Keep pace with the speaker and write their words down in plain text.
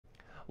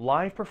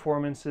Live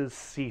performances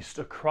ceased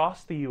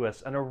across the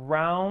US and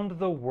around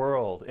the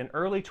world in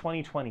early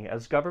 2020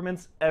 as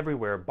governments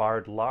everywhere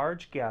barred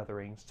large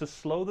gatherings to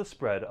slow the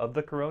spread of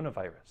the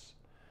coronavirus.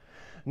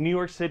 New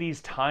York City's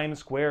Times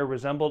Square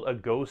resembled a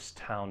ghost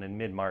town in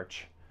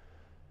mid-March.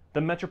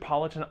 The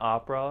Metropolitan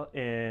Opera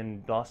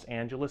in Los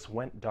Angeles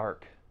went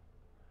dark.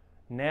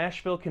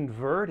 Nashville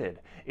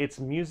converted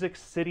its Music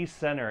City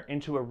Center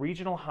into a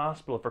regional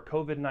hospital for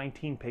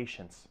COVID-19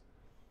 patients.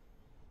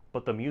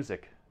 But the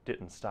music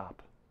didn't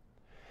stop.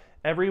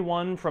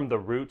 Everyone from The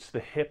Roots,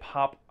 the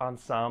hip-hop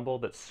ensemble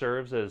that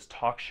serves as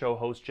talk show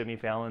host Jimmy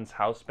Fallon's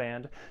house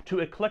band, to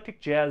eclectic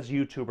jazz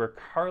YouTuber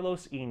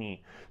Carlos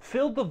Eni,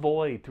 filled the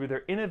void through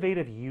their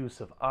innovative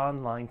use of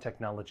online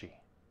technology.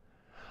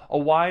 A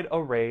wide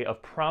array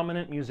of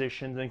prominent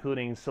musicians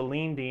including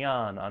Celine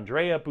Dion,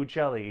 Andrea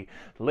Bocelli,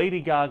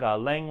 Lady Gaga,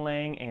 Lang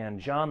Lang, and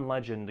John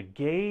Legend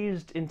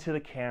gazed into the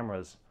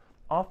cameras,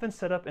 often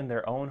set up in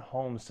their own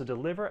homes to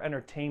deliver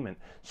entertainment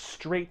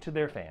straight to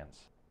their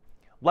fans.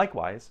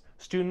 Likewise,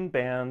 student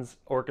bands,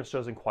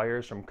 orchestras, and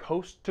choirs from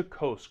coast to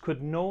coast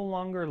could no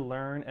longer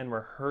learn and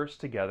rehearse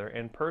together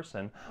in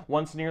person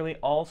once nearly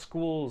all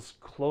schools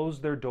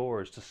closed their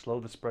doors to slow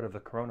the spread of the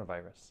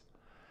coronavirus.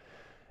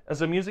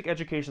 As a music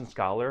education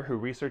scholar who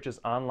researches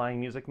online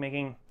music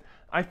making,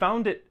 I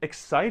found it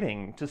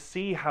exciting to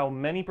see how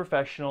many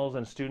professionals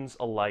and students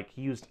alike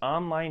used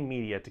online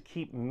media to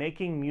keep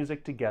making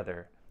music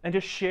together and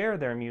to share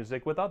their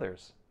music with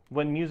others.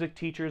 When music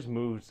teachers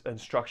moved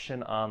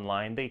instruction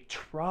online, they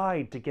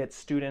tried to get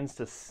students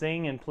to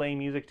sing and play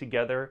music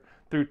together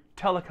through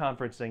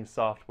teleconferencing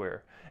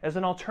software as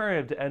an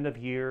alternative to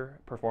end-of-year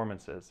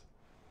performances.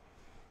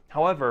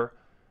 However,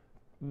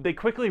 they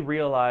quickly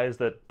realized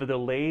that the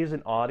delays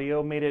in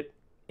audio made it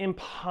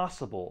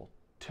impossible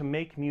to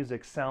make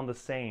music sound the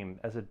same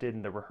as it did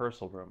in the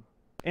rehearsal room.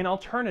 An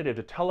alternative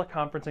to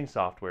teleconferencing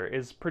software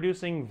is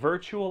producing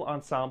virtual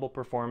ensemble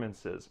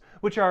performances,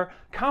 which are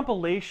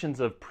compilations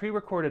of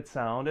pre-recorded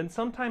sound and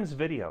sometimes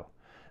video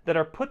that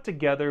are put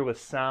together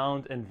with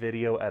sound and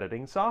video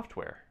editing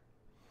software.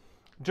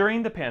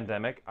 During the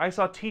pandemic, I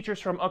saw teachers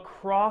from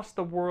across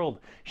the world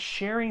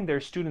sharing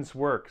their students'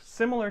 work,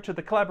 similar to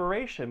the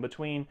collaboration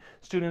between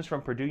students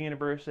from Purdue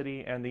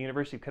University and the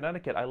University of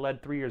Connecticut I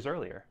led 3 years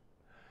earlier.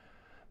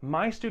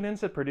 My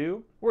students at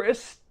Purdue were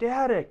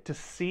ecstatic to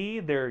see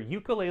their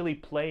ukulele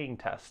playing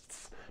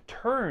tests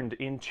turned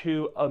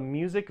into a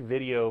music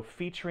video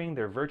featuring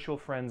their virtual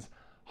friends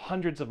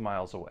hundreds of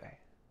miles away.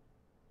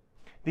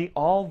 The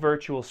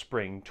all-virtual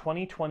spring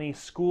 2020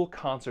 school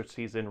concert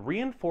season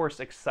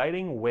reinforced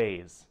exciting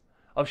ways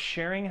of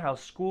sharing how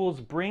schools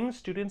bring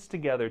students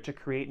together to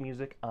create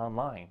music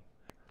online.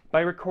 By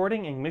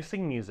recording and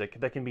mixing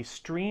music that can be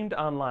streamed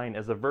online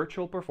as a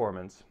virtual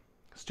performance,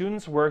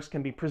 students' works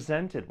can be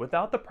presented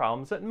without the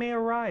problems that may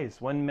arise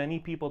when many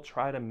people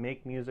try to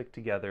make music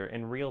together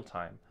in real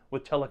time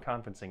with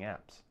teleconferencing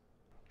apps.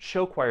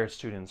 Show choir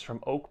students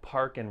from Oak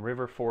Park and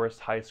River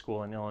Forest High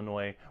School in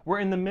Illinois were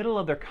in the middle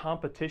of their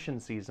competition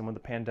season when the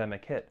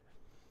pandemic hit,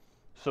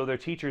 so their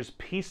teachers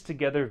pieced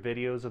together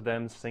videos of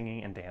them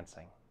singing and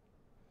dancing.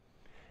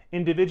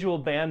 Individual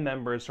band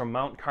members from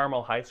Mount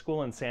Carmel High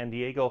School in San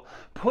Diego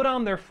put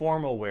on their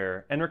formal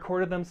wear and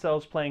recorded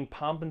themselves playing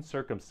Pomp and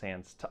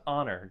Circumstance to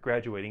honor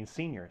graduating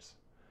seniors.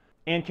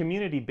 And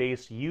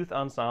community-based youth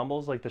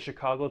ensembles like the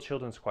Chicago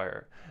Children's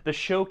Choir, the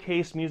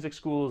Showcase Music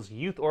School's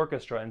Youth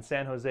Orchestra in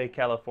San Jose,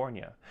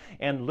 California,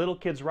 and Little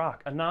Kids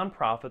Rock, a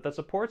nonprofit that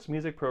supports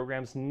music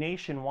programs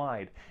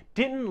nationwide,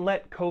 didn't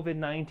let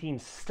COVID-19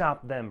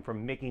 stop them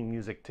from making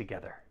music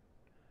together.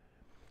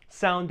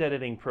 Sound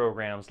editing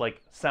programs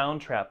like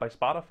Soundtrap by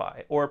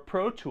Spotify or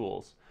Pro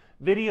Tools,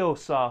 video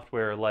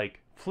software like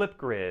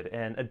Flipgrid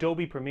and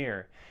Adobe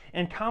Premiere,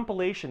 and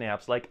compilation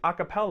apps like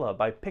Acapella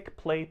by Pick,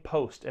 Play,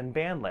 Post and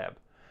BandLab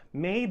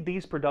made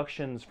these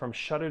productions from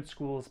shuttered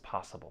schools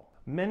possible.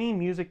 Many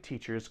music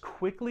teachers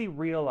quickly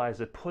realized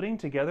that putting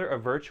together a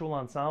virtual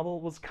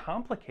ensemble was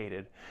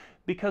complicated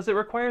because it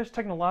requires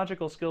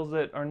technological skills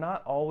that are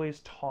not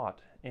always taught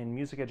in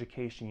music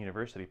education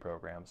university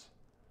programs.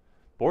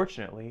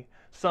 Fortunately,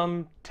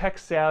 some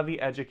tech-savvy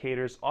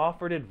educators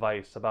offered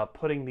advice about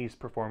putting these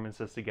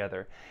performances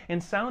together,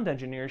 and sound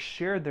engineers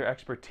shared their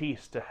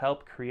expertise to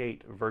help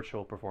create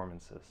virtual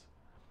performances.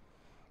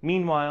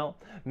 Meanwhile,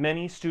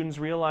 many students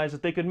realized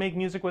that they could make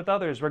music with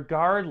others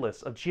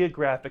regardless of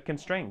geographic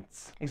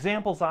constraints.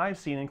 Examples I've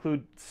seen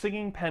include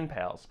singing pen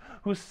pals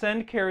who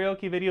send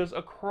karaoke videos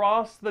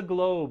across the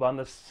globe on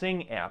the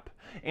Sing app,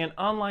 and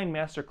online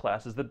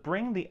masterclasses that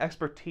bring the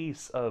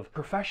expertise of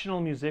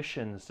professional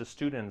musicians to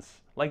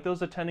students like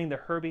those attending the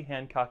Herbie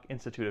Hancock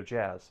Institute of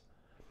Jazz.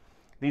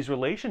 These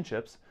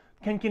relationships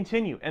can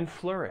continue and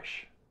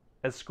flourish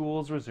as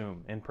schools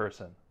resume in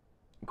person.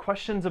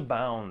 Questions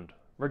abound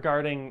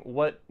regarding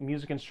what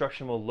music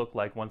instruction will look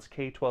like once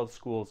K-12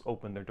 schools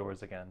open their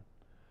doors again.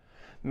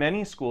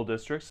 Many school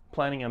districts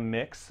planning a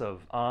mix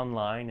of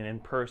online and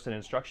in-person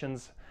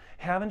instructions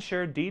haven't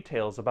shared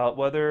details about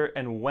whether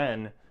and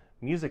when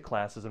music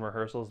classes and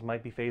rehearsals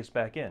might be phased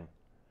back in.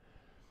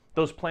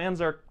 Those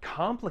plans are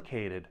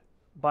complicated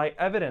by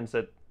evidence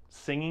that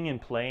singing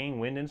and playing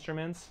wind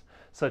instruments,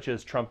 such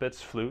as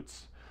trumpets,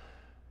 flutes,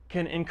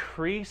 can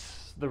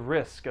increase the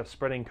risk of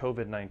spreading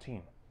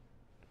COVID-19.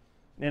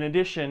 In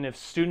addition, if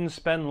students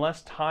spend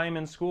less time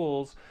in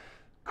schools,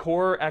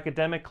 core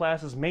academic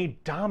classes may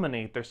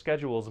dominate their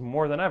schedules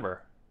more than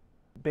ever.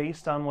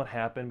 Based on what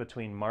happened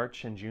between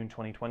March and June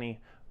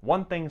 2020,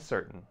 one thing's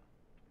certain.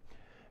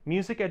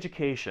 Music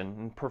education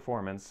and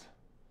performance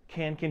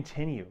can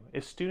continue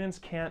if students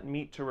can't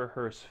meet to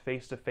rehearse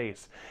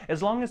face-to-face,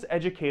 as long as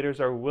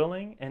educators are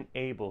willing and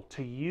able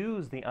to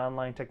use the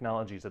online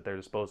technologies at their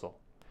disposal.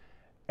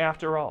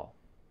 After all,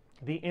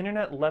 the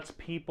internet lets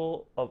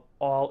people of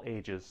all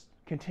ages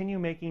continue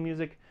making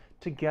music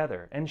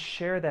together and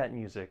share that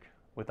music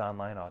with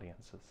online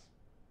audiences.